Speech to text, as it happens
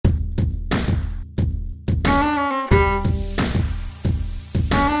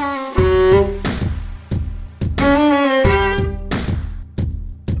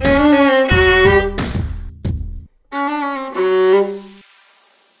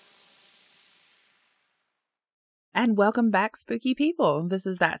And welcome back, spooky people. This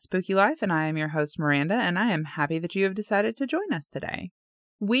is That Spooky Life, and I am your host, Miranda, and I am happy that you have decided to join us today.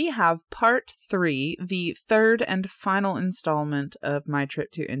 We have part 3, the third and final installment of my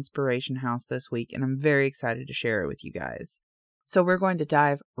trip to Inspiration House this week, and I'm very excited to share it with you guys. So we're going to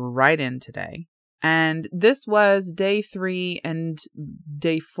dive right in today. And this was day 3 and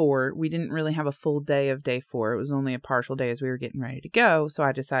day 4. We didn't really have a full day of day 4. It was only a partial day as we were getting ready to go, so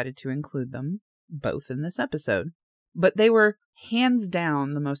I decided to include them both in this episode. But they were hands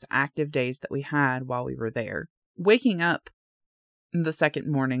down the most active days that we had while we were there. Waking up the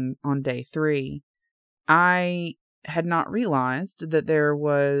second morning on day 3, I had not realized that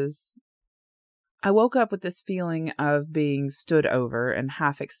I woke up with this feeling of being stood over and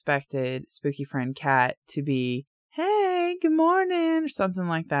half expected spooky friend Kat to be, "Hey, good morning," or something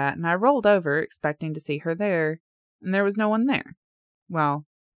like that. And I rolled over expecting to see her there, and there was no one there. Well,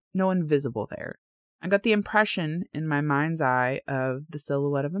 no one visible there. I got the impression in my mind's eye of the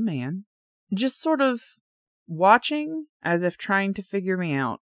silhouette of a man, just sort of watching as if trying to figure me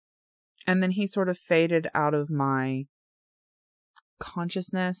out. And then he sort of faded out of my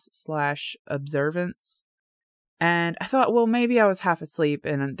consciousness / observance. And I thought, well, maybe I was half asleep,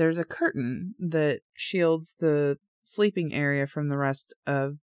 and there's a curtain that shields the sleeping area from the rest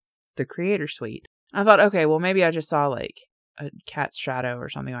of the creator suite. I thought, okay, well, maybe I just saw like a cat's shadow or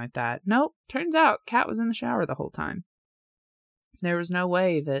something like that. Nope. Turns out Kat was in the shower the whole time. There was no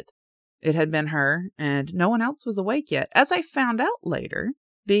way that it had been her, and no one else was awake yet, as I found out later,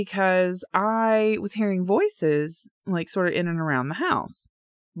 because I was hearing voices like sort of in and around the house.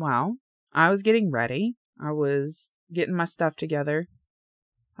 Well, I was getting ready. I was getting my stuff together.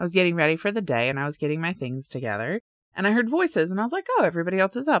 I was getting ready for the day, and I was getting my things together, and I heard voices, and I was like, oh, everybody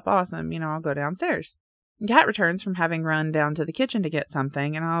else is up. Awesome. I'll go downstairs. Kat returns from having run down to the kitchen to get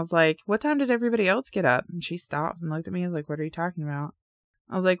something, and I was like, what time did everybody else get up? And she stopped and looked at me and was like, what are you talking about?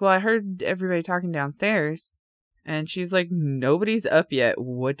 I was like, well, I heard everybody talking downstairs. And she's like, nobody's up yet.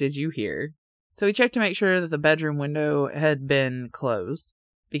 What did you hear? So we checked to make sure that the bedroom window had been closed,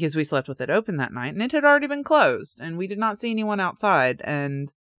 because we slept with it open that night, and it had already been closed, and we did not see anyone outside,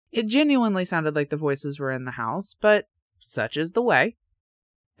 and it genuinely sounded like the voices were in the house, but such is the way.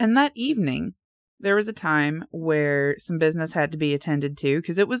 And that evening, there was a time where some business had to be attended to,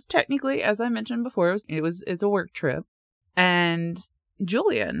 because it was technically, as I mentioned before, it's a work trip. And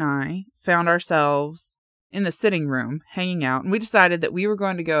Julia and I found ourselves in the sitting room hanging out, and we decided that we were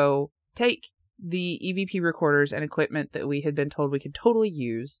going to go take the EVP recorders and equipment that we had been told we could totally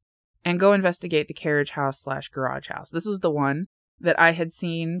use and go investigate the carriage house / garage house. This was the one that I had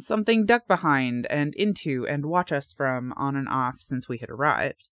seen something duck behind and into and watch us from on and off since we had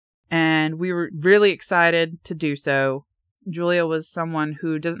arrived. And we were really excited to do so. Julia was someone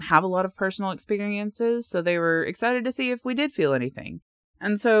who doesn't have a lot of personal experiences, so they were excited to see if we did feel anything.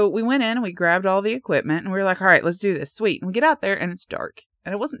 And so we went in and we grabbed all the equipment, and we were like, all right, let's do this. Sweet. And we get out there, and it's dark.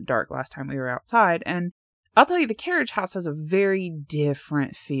 And it wasn't dark last time we were outside. And I'll tell you, the carriage house has a very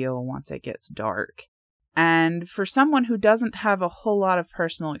different feel once it gets dark. And for someone who doesn't have a whole lot of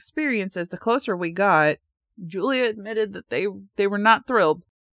personal experiences, the closer we got, Julia admitted that they were not thrilled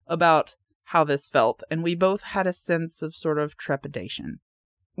about how this felt, and we both had a sense of sort of trepidation.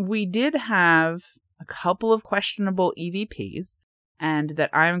 We did have a couple of questionable EVPs, and that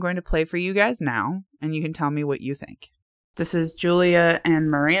I'm going to play for you guys now, and you can tell me what you think. This is Julia and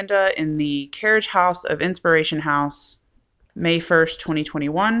Miranda in the carriage house of Inspiration House, May 1st,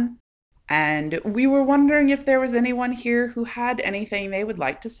 2021, and we were wondering if there was anyone here who had anything they would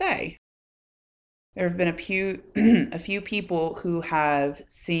like to say. There have been a few people who have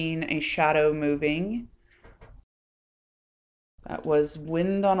seen a shadow moving. That was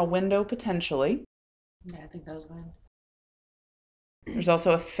wind on a window, potentially. Yeah, I think that was wind. There's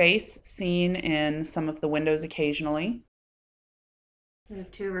also a face seen in some of the windows occasionally. We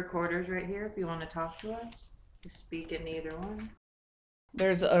have 2 recorders right here if you want to talk to us. You speak in either one.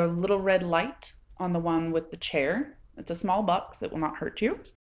 There's a little red light on the one with the chair. It's a small box. It will not hurt you.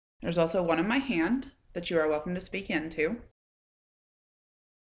 There's also one in my hand that you are welcome to speak into.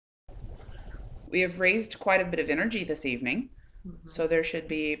 We have raised quite a bit of energy this evening, so there should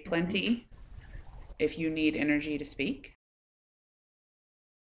be plenty if you need energy to speak.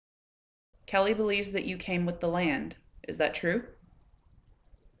 Kelly believes that you came with the land. Is that true?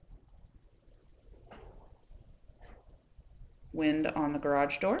 Wind on the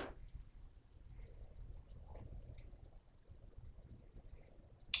garage door.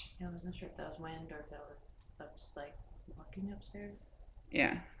 Yeah, I wasn't sure if that was wind or if that was like walking upstairs.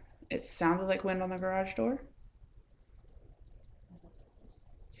 Yeah, it sounded like wind on the garage door.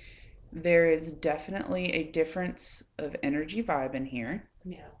 There is definitely a difference of energy vibe in here.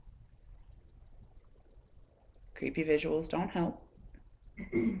 Yeah. Creepy visuals don't help.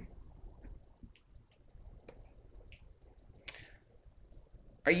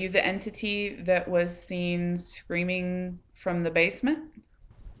 Are you the entity that was seen screaming from the basement?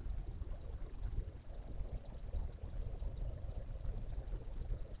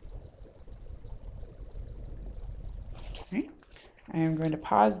 Okay. I am going to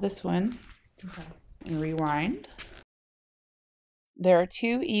pause this one and rewind. There are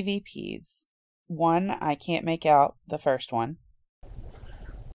 2 EVPs. One, I can't make out the first one.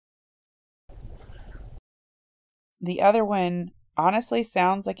 The other one honestly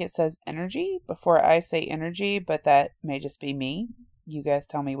sounds like it says energy before I say energy, but that may just be me. You guys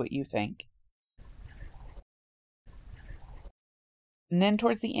tell me what you think. And then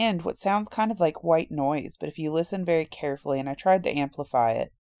towards the end, what sounds kind of like white noise, but if you listen very carefully, and I tried to amplify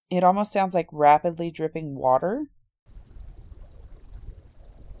it, it almost sounds like rapidly dripping water.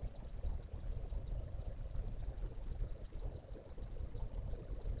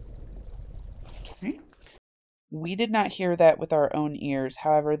 Okay. We did not hear that with our own ears.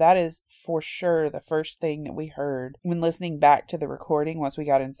 However, that is for sure the first thing that we heard when listening back to the recording once we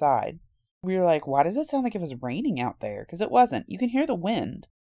got inside. We were like, why does it sound like it was raining out there? Because it wasn't. You can hear the wind,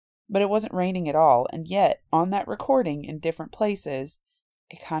 but it wasn't raining at all. And yet, on that recording in different places,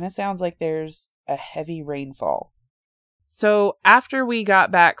 it kind of sounds like there's a heavy rainfall. So after we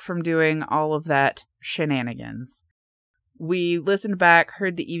got back from doing all of that shenanigans, we listened back,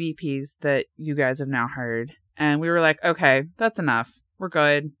 heard the EVPs that you guys have now heard, and we were like, okay, that's enough. We're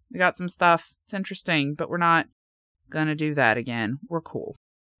good. We got some stuff. It's interesting, but we're not gonna do that again. We're cool.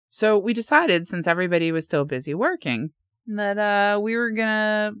 So we decided, since everybody was still busy working, that we were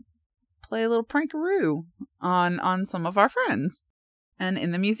gonna play a little prankaroo on some of our friends. And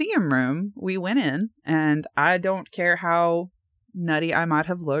in the museum room, we went in, and I don't care how nutty I might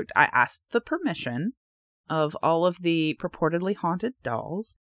have looked, I asked the permission of all of the purportedly haunted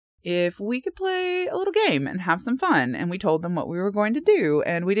dolls if we could play a little game and have some fun. And we told them what we were going to do,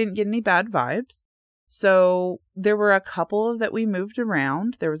 and we didn't get any bad vibes. So there were a couple that we moved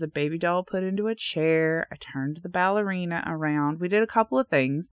around. There was a baby doll put into a chair. I turned the ballerina around. We did a couple of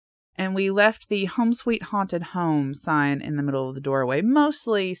things. And we left the Home Sweet Haunted Home sign in the middle of the doorway,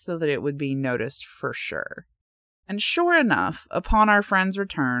 mostly so that it would be noticed for sure. And sure enough, upon our friend's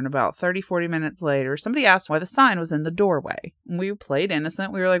return, about 30-40 minutes later, somebody asked why the sign was in the doorway. We played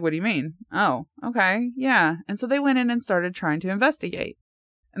innocent. We were like, what do you mean? Oh, okay, yeah. And so they went in and started trying to investigate.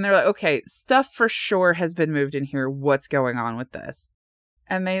 And they're like, okay, stuff for sure has been moved in here. What's going on with this?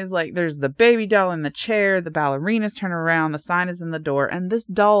 And they was like, there's the baby doll in the chair, the ballerina's turn around, the sign is in the door, and this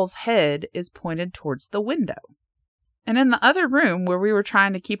doll's head is pointed towards the window. And in the other room where we were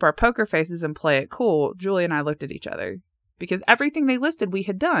trying to keep our poker faces and play it cool, Julie and I looked at each other because everything they listed we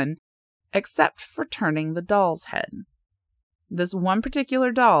had done except for turning the doll's head. This one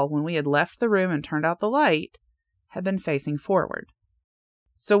particular doll, when we had left the room and turned out the light, had been facing forward.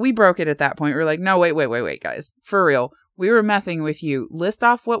 So we broke it at that point. We were like, no, wait, guys. For real. We were messing with you. List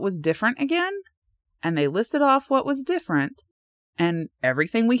off what was different again. And they listed off what was different and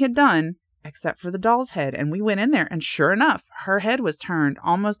everything we had done except for the doll's head. And we went in there and sure enough, her head was turned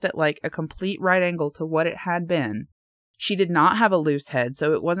almost at like a complete right angle to what it had been. She did not have a loose head.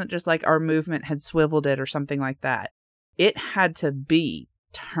 So it wasn't just like our movement had swiveled it or something like that. It had to be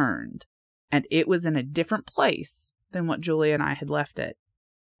turned and it was in a different place than what Julie and I had left it.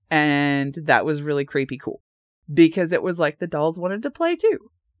 And that was really creepy cool because it was like the dolls wanted to play too.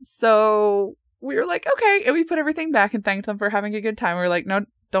 So we were like, okay. And we put everything back and thanked them for having a good time. We were like, no,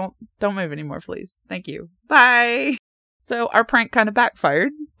 don't move anymore, please. Thank you. Bye. So our prank kind of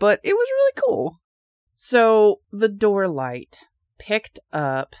backfired, but it was really cool. So the door light picked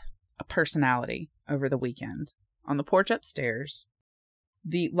up a personality over the weekend on the porch upstairs.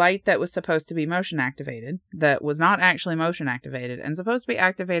 The light that was supposed to be motion activated, that was not actually motion activated and supposed to be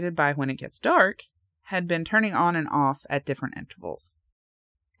activated by when it gets dark, had been turning on and off at different intervals.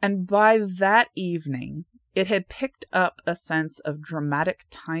 And by that evening, it had picked up a sense of dramatic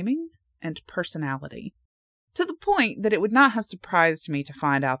timing and personality, to the point that it would not have surprised me to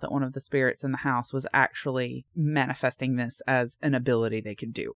find out that one of the spirits in the house was actually manifesting this as an ability they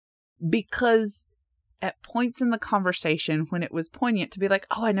could do. Because at points in the conversation when it was poignant to be like,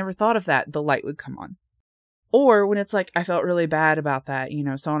 oh, I never thought of that, the light would come on. Or when it's like, I felt really bad about that,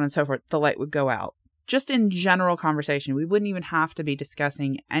 so on and so forth, the light would go out. Just in general conversation, we wouldn't even have to be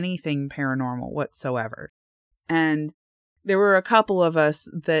discussing anything paranormal whatsoever. And there were a couple of us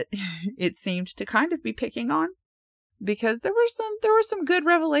that it seemed to kind of be picking on. because there were some good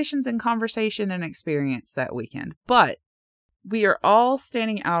revelations in conversation and experience that weekend. But we are all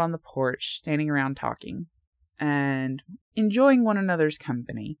standing out on the porch, standing around talking and enjoying one another's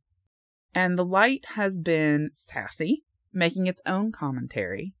company. And the light has been sassy, making its own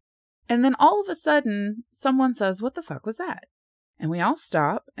commentary. And then all of a sudden, someone says, "What the fuck was that?" And we all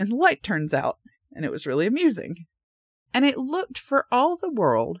stop, and the light turns out. And it was really amusing. And it looked for all the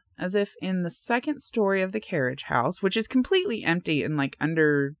world as if in the second story of the carriage house, which is completely empty and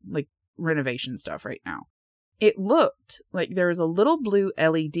under renovation stuff right now, it looked like there was a little blue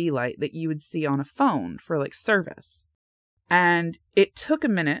LED light that you would see on a phone for service. And it took a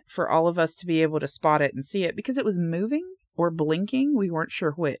minute for all of us to be able to spot it and see it because it was moving or blinking. We weren't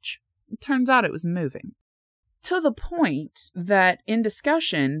sure which. It turns out it was moving. To the point that in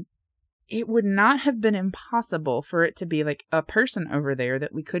discussion, it would not have been impossible for it to be a person over there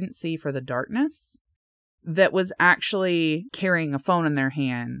that we couldn't see for the darkness that was actually carrying a phone in their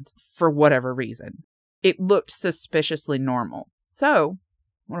hand for whatever reason. It looked suspiciously normal. So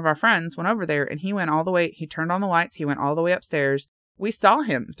one of our friends went over there and he turned on the lights. He went all the way upstairs. We saw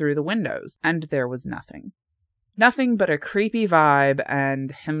him through the windows and there was nothing. Nothing but a creepy vibe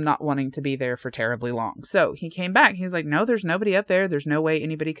and him not wanting to be there for terribly long. So he came back. He's like, "No, there's nobody up there. There's no way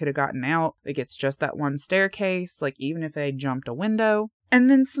anybody could have gotten out. It's just that one staircase, even if they jumped a window." And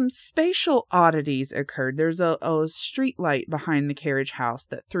then some spatial oddities occurred. There's a street light behind the carriage house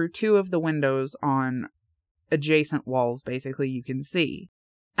that through two of the windows on adjacent walls, basically, you can see.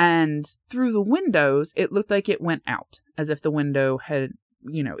 And through the windows, it looked like it went out, as if the window had,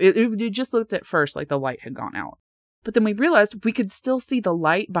 it just looked at first like the light had gone out. But then we realized we could still see the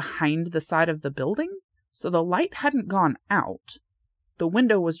light behind the side of the building. So the light hadn't gone out. The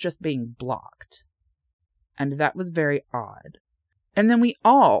window was just being blocked. And that was very odd. And then we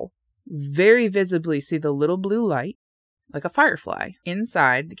all very visibly see the little blue light, like a firefly,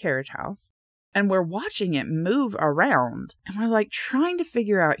 inside the carriage house. And we're watching it move around. And we're trying to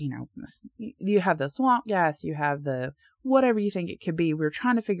figure out, you have the swamp gas, you have the whatever you think it could be. We're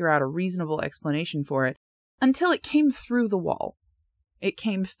trying to figure out a reasonable explanation for it until it came through the wall. It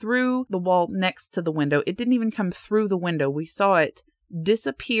came through the wall next to the window. It didn't even come through the window. We saw it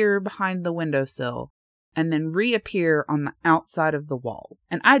disappear behind the windowsill and then reappear on the outside of the wall.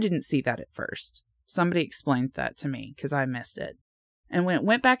 And I didn't see that at first. Somebody explained that to me because I missed it. And when it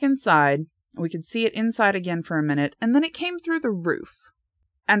went back inside, we could see it inside again for a minute, and then it came through the roof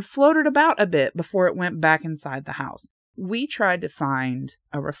and floated about a bit before it went back inside the house. We tried to find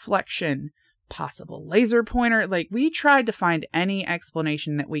a reflection, possible laser pointer. We tried to find any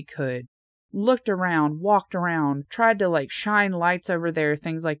explanation that we could. Looked around, walked around, tried to shine lights over there,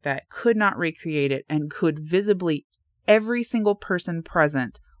 things like that. Could not recreate it, and could visibly, every single person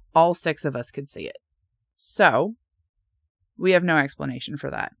present, all 6 of us could see it. So we have no explanation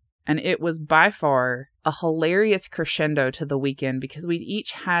for that. And it was by far a hilarious crescendo to the weekend because we'd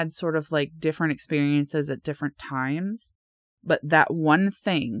each had sort of different experiences at different times. But that one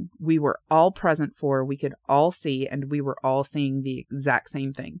thing we were all present for, we could all see, and we were all seeing the exact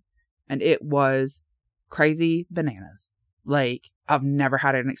same thing. And it was crazy bananas. I've never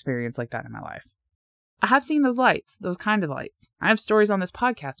had an experience like that in my life. I have seen those lights, those kind of lights. I have stories on this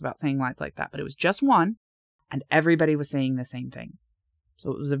podcast about seeing lights like that, but it was just one, and everybody was seeing the same thing. So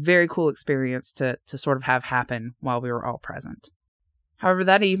it was a very cool experience to sort of have happen while we were all present. However,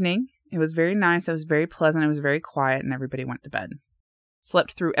 that evening, it was very nice. It was very pleasant. It was very quiet, and everybody went to bed.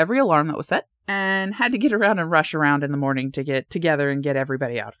 Slept through every alarm that was set and had to get around and rush around in the morning to get together and get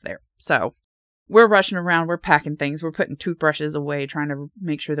everybody out of there. So we're rushing around. We're packing things. We're putting toothbrushes away, trying to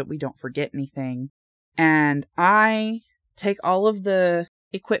make sure that we don't forget anything. And I take all of the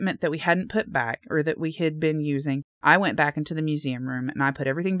equipment that we hadn't put back or that we had been using. I went back into the museum room and I put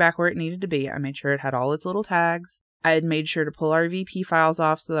everything back where it needed to be. I made sure it had all its little tags. I had made sure to pull our VP files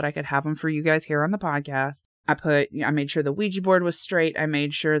off so that I could have them for you guys here on the podcast. I made sure the Ouija board was straight. I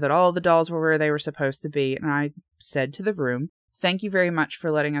made sure that all the dolls were where they were supposed to be. And I said to the room, thank you very much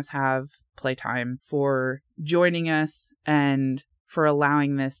for letting us have playtime, for joining us, and for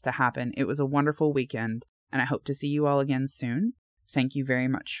allowing this to happen. It was a wonderful weekend, and I hope to see you all again soon. Thank you very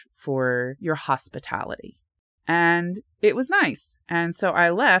much for your hospitality. And it was nice. And so I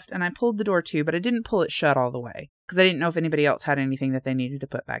left and I pulled the door to, but I didn't pull it shut all the way because I didn't know if anybody else had anything that they needed to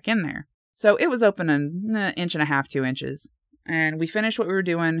put back in there. So it was open an 1.5 inches, 2 inches. And we finished what we were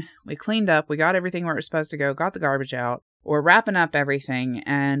doing. We cleaned up. We got everything where it was supposed to go, got the garbage out. We're wrapping up everything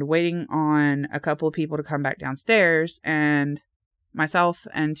and waiting on a couple of people to come back downstairs. And myself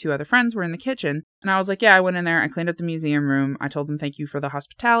and 2 other friends were in the kitchen. And I was like, yeah, I went in there. I cleaned up the museum room. I told them thank you for the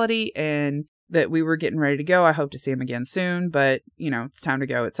hospitality. And that we were getting ready to go. I hope to see him again soon, but, it's time to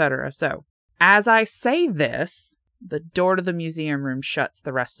go, etc. So, as I say this, the door to the museum room shuts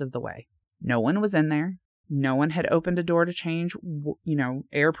the rest of the way. No one was in there. No one had opened a door to change,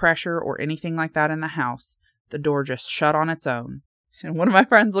 air pressure or anything like that in the house. The door just shut on its own. And one of my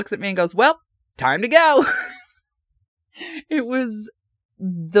friends looks at me and goes, "Well, time to go." It was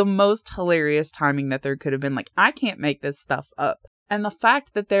the most hilarious timing that there could have been. Like, I can't make this stuff up. And the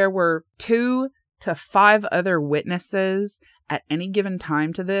fact that there were 2 to 5 other witnesses at any given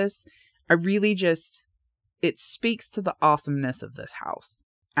time to this, it speaks to the awesomeness of this house.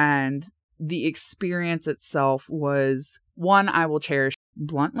 And the experience itself was one I will cherish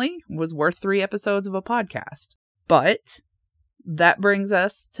bluntly, was worth 3 episodes of a podcast. But that brings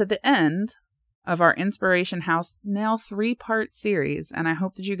us to the end of our Inspiration House, now 3-part series, and I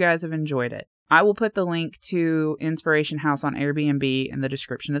hope that you guys have enjoyed it. I will put the link to Inspiration House on Airbnb in the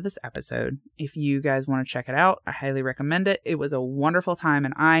description of this episode. If you guys want to check it out, I highly recommend it. It was a wonderful time,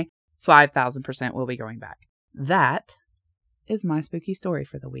 and I 5,000% will be going back. That is my spooky story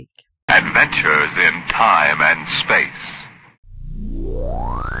for the week. Adventures in time and space.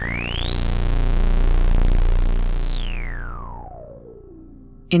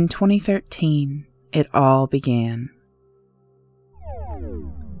 In 2013, it all began.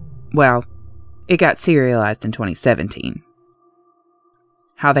 Well, it got serialized in 2017.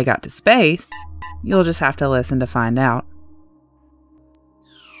 How they got to space, you'll just have to listen to find out.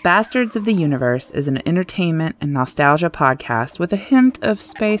 Bastards of the Universe is an entertainment and nostalgia podcast with a hint of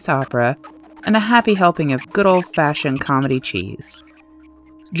space opera and a happy helping of good old-fashioned comedy cheese.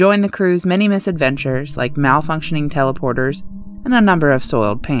 Join the crew's many misadventures like malfunctioning teleporters and a number of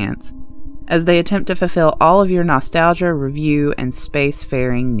soiled pants as they attempt to fulfill all of your nostalgia, review, and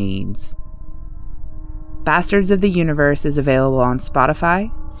spacefaring needs. Bastards of the Universe is available on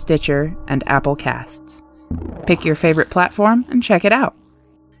Spotify, Stitcher, and Apple Casts. Pick your favorite platform and check it out.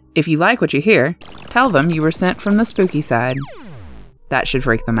 If you like what you hear, tell them you were sent from the spooky side. That should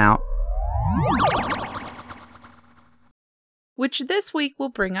freak them out. Which this week will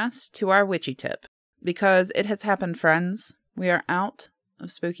bring us to our witchy tip. Because it has happened, friends, we are out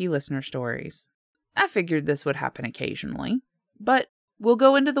of spooky listener stories. I figured this would happen occasionally, but we'll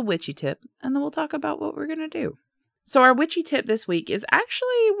go into the witchy tip, and then we'll talk about what we're going to do. So our witchy tip this week is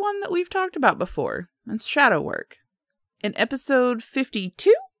actually one that we've talked about before. It's shadow work. In episode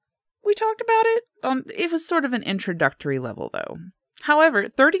 52, we talked about it. It was sort of an introductory level, though. However,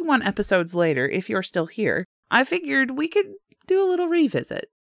 31 episodes later, if you're still here, I figured we could do a little revisit.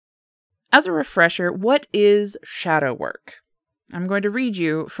 As a refresher, what is shadow work? I'm going to read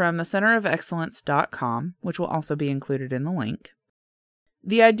you from the centerofexcellence.com, which will also be included in the link.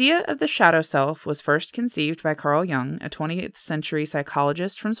 The idea of the shadow self was first conceived by Carl Jung, a 20th century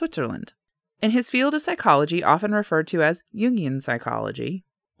psychologist from Switzerland. In his field of psychology, often referred to as Jungian psychology,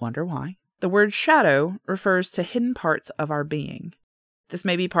 wonder why, the word shadow refers to hidden parts of our being. This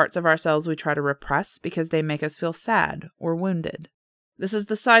may be parts of ourselves we try to repress because they make us feel sad or wounded. This is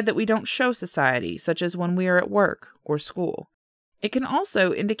the side that we don't show society, such as when we are at work or school. It can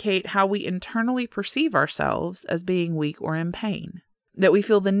also indicate how we internally perceive ourselves as being weak or in pain, that we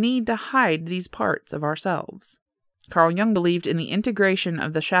feel the need to hide these parts of ourselves. Carl Jung believed in the integration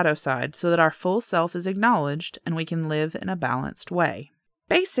of the shadow side so that our full self is acknowledged and we can live in a balanced way.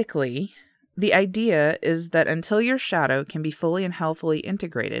 Basically, the idea is that until your shadow can be fully and healthily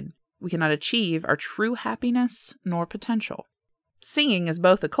integrated, we cannot achieve our true happiness nor potential. Seeing as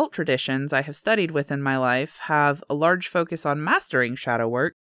both occult traditions I have studied with in my life have a large focus on mastering shadow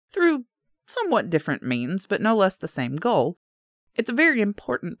work through somewhat different means, but no less the same goal, it's a very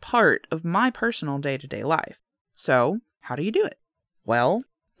important part of my personal day-to-day life. So, how do you do it? Well,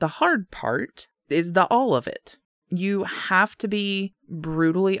 the hard part is the all of it. You have to be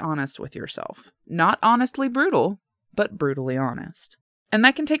brutally honest with yourself. Not honestly brutal, but brutally honest. And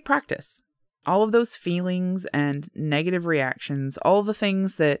that can take practice. All of those feelings and negative reactions, all the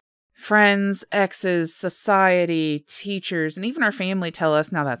things that friends, exes, society, teachers, and even our family tell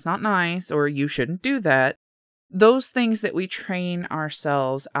us, now that's not nice, or you shouldn't do that. Those things that we train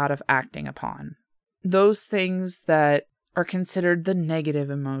ourselves out of acting upon. Those things that are considered the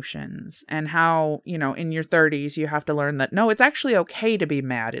negative emotions, and how, in your 30s, you have to learn that, no, it's actually okay to be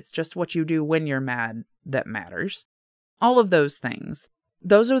mad. It's just what you do when you're mad that matters. All of those things.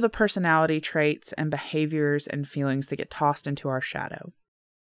 Those are the personality traits and behaviors and feelings that get tossed into our shadow.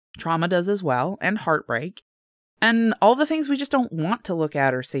 Trauma does as well, and heartbreak, and all the things we just don't want to look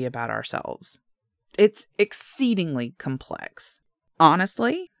at or see about ourselves. It's exceedingly complex.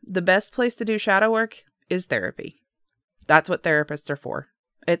 Honestly, the best place to do shadow work is therapy. That's what therapists are for.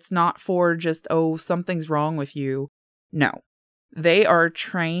 It's not for just, oh, something's wrong with you. No. They are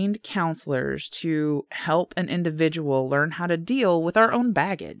trained counselors to help an individual learn how to deal with our own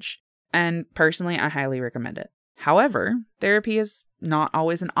baggage. And personally, I highly recommend it. However, therapy is not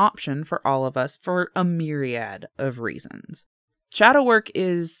always an option for all of us for a myriad of reasons. Shadow work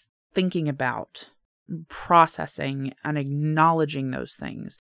is thinking about, processing, and acknowledging those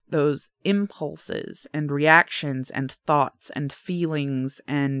things, those impulses and reactions and thoughts and feelings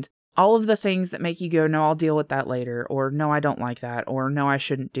and all of the things that make you go, no, I'll deal with that later, or no, I don't like that, or no, I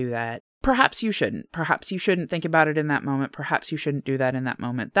shouldn't do that. Perhaps you shouldn't. Perhaps you shouldn't think about it in that moment. Perhaps you shouldn't do that in that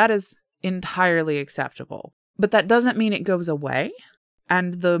moment. That is entirely acceptable. But that doesn't mean it goes away.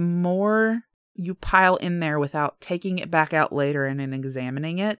 And the more you pile in there without taking it back out later and then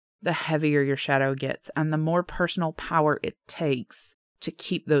examining it, the heavier your shadow gets and the more personal power it takes to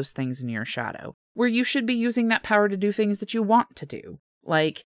keep those things in your shadow. Where you should be using that power to do things that you want to do,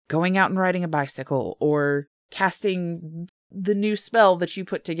 like going out and riding a bicycle or casting the new spell that you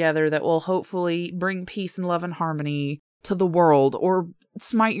put together that will hopefully bring peace and love and harmony to the world or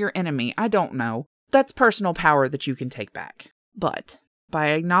smite your enemy. I don't know. That's personal power that you can take back. But by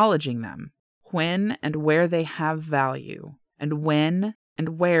acknowledging them, when and where they have value, and when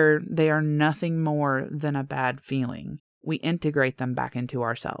and where they are nothing more than a bad feeling, we integrate them back into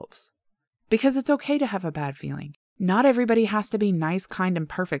ourselves. Because it's okay to have a bad feeling. Not everybody has to be nice, kind, and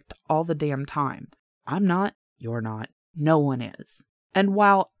perfect all the damn time. I'm not. You're not. No one is. And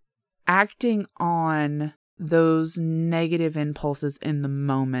while acting on those negative impulses in the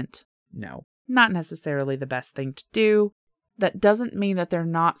moment, no, not necessarily the best thing to do, that doesn't mean that they're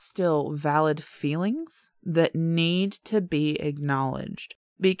not still valid feelings that need to be acknowledged.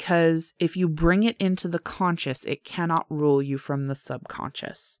 Because if you bring it into the conscious, it cannot rule you from the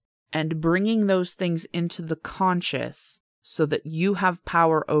subconscious. And bringing those things into the conscious so that you have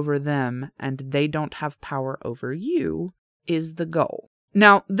power over them and they don't have power over you is the goal.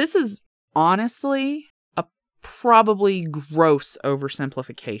 Now, this is honestly a probably gross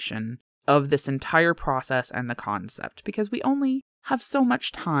oversimplification of this entire process and the concept because we only have so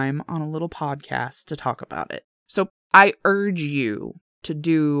much time on a little podcast to talk about it. So I urge you to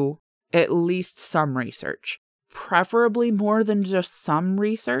do at least some research. Preferably more than just some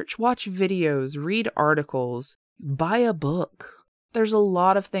research. Watch videos, read articles, buy a book. There's a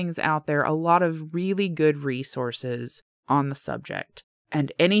lot of things out there, a lot of really good resources on the subject.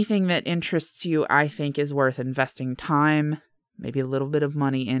 And anything that interests you, I think, is worth investing time, maybe a little bit of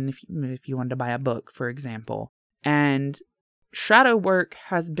money in if you wanted to buy a book, for example. And shadow work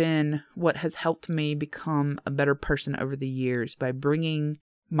has been what has helped me become a better person over the years by bringing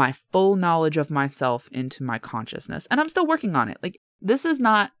my full knowledge of myself into my consciousness. And I'm still working on it. Like, this is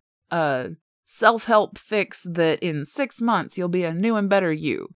not a self-help fix that in 6 months you'll be a new and better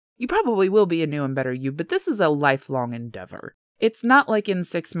you. You probably will be a new and better you, but this is a lifelong endeavor. It's not like in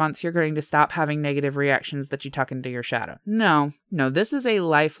 6 months you're going to stop having negative reactions that you tuck into your shadow. No, this is a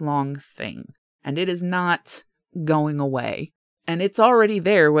lifelong thing. And it is not going away. And it's already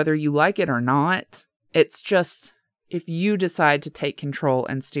there whether you like it or not. It's just if you decide to take control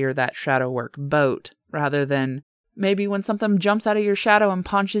and steer that shadow work boat, rather than maybe when something jumps out of your shadow and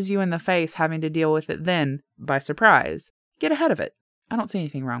punches you in the face, having to deal with it then, by surprise, get ahead of it. I don't see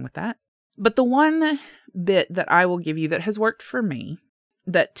anything wrong with that. But the one bit that I will give you that has worked for me,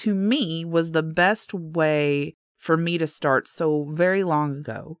 that to me was the best way for me to start so very long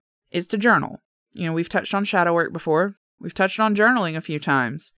ago, is to journal. You know, we've touched on shadow work before. We've touched on journaling a few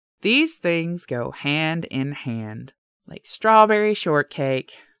times. These things go hand in hand. Like strawberry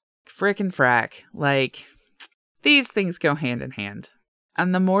shortcake, frickin' frack. Like, these things go hand in hand.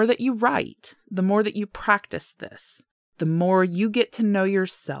 And the more that you write, the more that you practice this, the more you get to know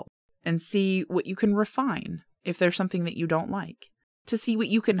yourself and see what you can refine if there's something that you don't like, to see what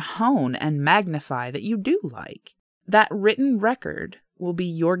you can hone and magnify that you do like. That written record will be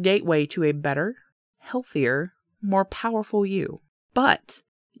your gateway to a better, healthier, more powerful you. But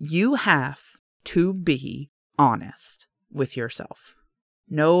you have to be honest with yourself.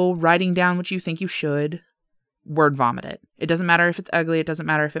 No writing down what you think you should. Word vomit it. It doesn't matter if it's ugly. It doesn't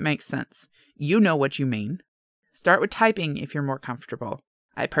matter if it makes sense. You know what you mean. Start with typing if you're more comfortable.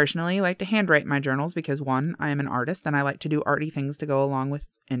 I personally like to handwrite my journals because 1, I am an artist and I like to do arty things to go along with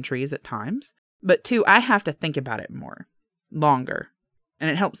entries at times. But 2, I have to think about it more, longer. And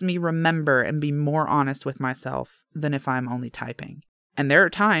it helps me remember and be more honest with myself than if I'm only typing. And there are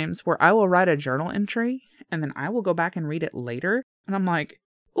times where I will write a journal entry and then I will go back and read it later. And I'm like,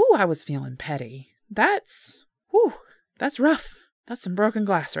 ooh, I was feeling petty. That's rough. That's some broken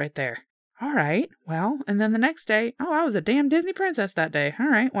glass right there. All right, well, and then the next day, oh, I was a damn Disney princess that day. All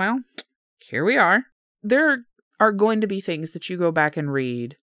right, well, here we are. There are going to be things that you go back and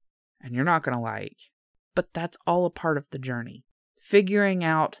read and you're not going to like, but that's all a part of the journey. Figuring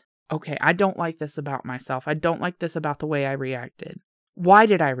out, okay, I don't like this about myself. I don't like this about the way I reacted. Why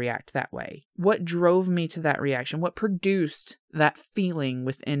did I react that way? What drove me to that reaction? What produced that feeling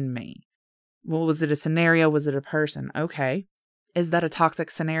within me? Well, was it a scenario? Was it a person? Okay. Is that a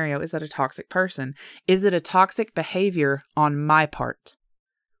toxic scenario? Is that a toxic person? Is it a toxic behavior on my part?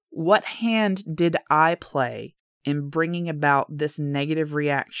 What hand did I play in bringing about this negative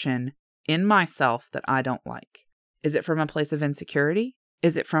reaction in myself that I don't like? Is it from a place of insecurity?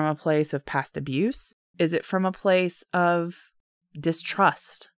 Is it from a place of past abuse? Is it from a place of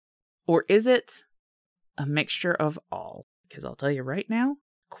distrust? Or is it a mixture of all? Because I'll tell you right now,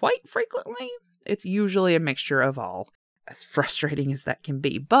 quite frequently, it's usually a mixture of all. As frustrating as that can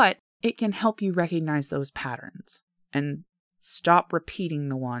be, but it can help you recognize those patterns and stop repeating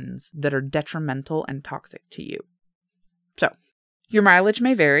the ones that are detrimental and toxic to you. So, your mileage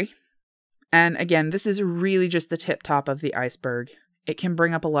may vary. And again, this is really just the tip top of the iceberg. It can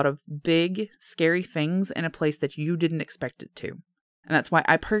bring up a lot of big, scary things in a place that you didn't expect it to. And that's why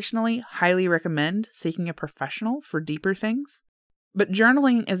I personally highly recommend seeking a professional for deeper things. But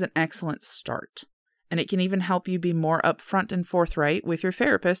journaling is an excellent start. And it can even help you be more upfront and forthright with your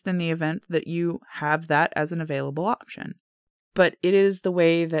therapist in the event that you have that as an available option. But it is the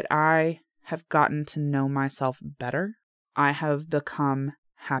way that I have gotten to know myself better. I have become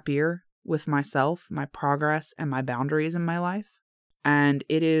happier with myself, my progress, and my boundaries in my life. And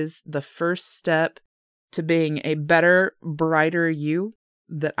it is the first step to being a better, brighter you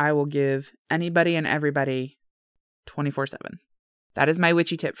that I will give anybody and everybody 24/7. That is my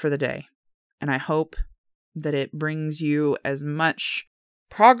witchy tip for the day. And I hope that it brings you as much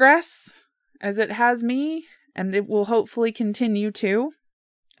progress as it has me, and it will hopefully continue to.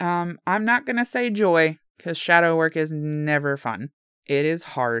 I'm not going to say joy, because shadow work is never fun. It is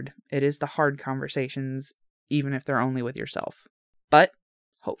hard. It is the hard conversations, even if they're only with yourself. But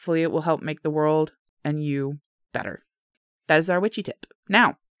hopefully it will help make the world and you better. That is our witchy tip.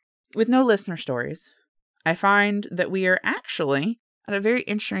 Now, with no listener stories, I find that we are actually at a very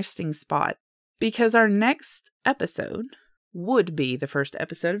interesting spot, because our next episode would be the first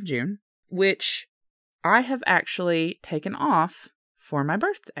episode of June, which I have actually taken off for my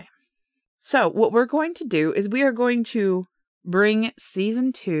birthday. So what we're going to do is we are going to bring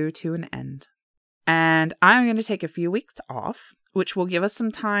season 2 to an end. And I'm going to take a few weeks off, which will give us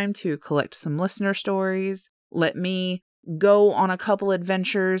some time to collect some listener stories, let me go on a couple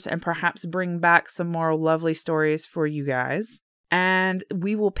adventures, and perhaps bring back some more lovely stories for you guys. And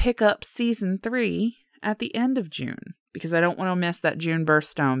we will pick up season 3 at the end of June, because I don't want to miss that June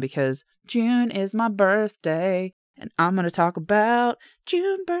birthstone, because June is my birthday, and I'm going to talk about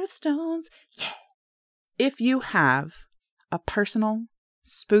June birthstones. Yeah. If you have a personal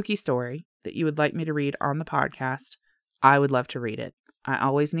spooky story that you would like me to read on the podcast, I would love to read it. I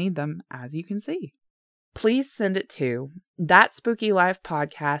always need them, as you can see. Please send it to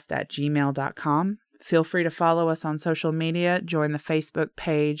thatspookyLifepodcast@gmail.com. Feel free to follow us on social media, join the Facebook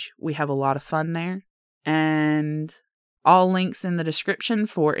page. We have a lot of fun there. And all links in the description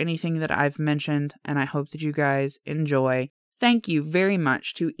for anything that I've mentioned, and I hope that you guys enjoy. Thank you very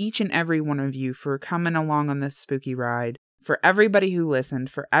much to each and every one of you for coming along on this spooky ride, for everybody who listened,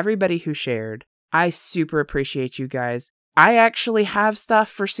 for everybody who shared. I super appreciate you guys. I actually have stuff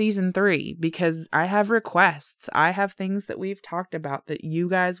for season 3 because I have requests. I have things that we've talked about that you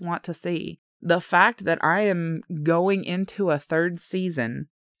guys want to see. The fact that I am going into a 3rd season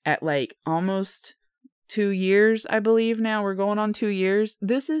at like almost 2 years, I believe now. We're going on 2 years.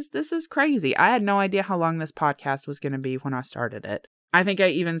 This is crazy. I had no idea how long this podcast was going to be when I started it. I think I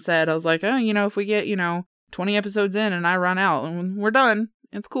even said, I was like, oh, if we get, 20 episodes in and I run out and we're done,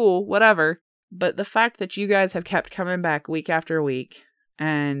 it's cool, whatever. But the fact that you guys have kept coming back week after week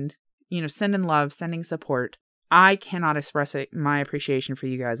and, sending love, sending support, I cannot express my appreciation for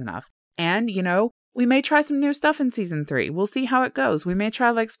you guys enough. And, we may try some new stuff in season 3. We'll see how it goes. We may try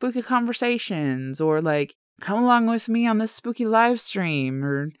like spooky conversations, or like come along with me on this spooky live stream,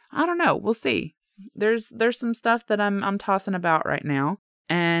 or I don't know. We'll see. There's some stuff that I'm tossing about right now,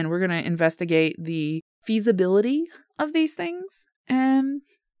 and we're going to investigate the feasibility of these things, and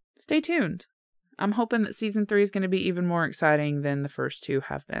stay tuned. I'm hoping that season 3 is going to be even more exciting than the first 2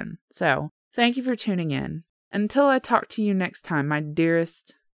 have been. So thank you for tuning in. Until I talk to you next time, my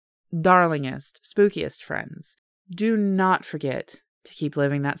dearest, darlingest, spookiest friends, do not forget to keep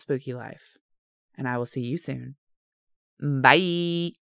living that spooky life. And I will see you soon. Bye.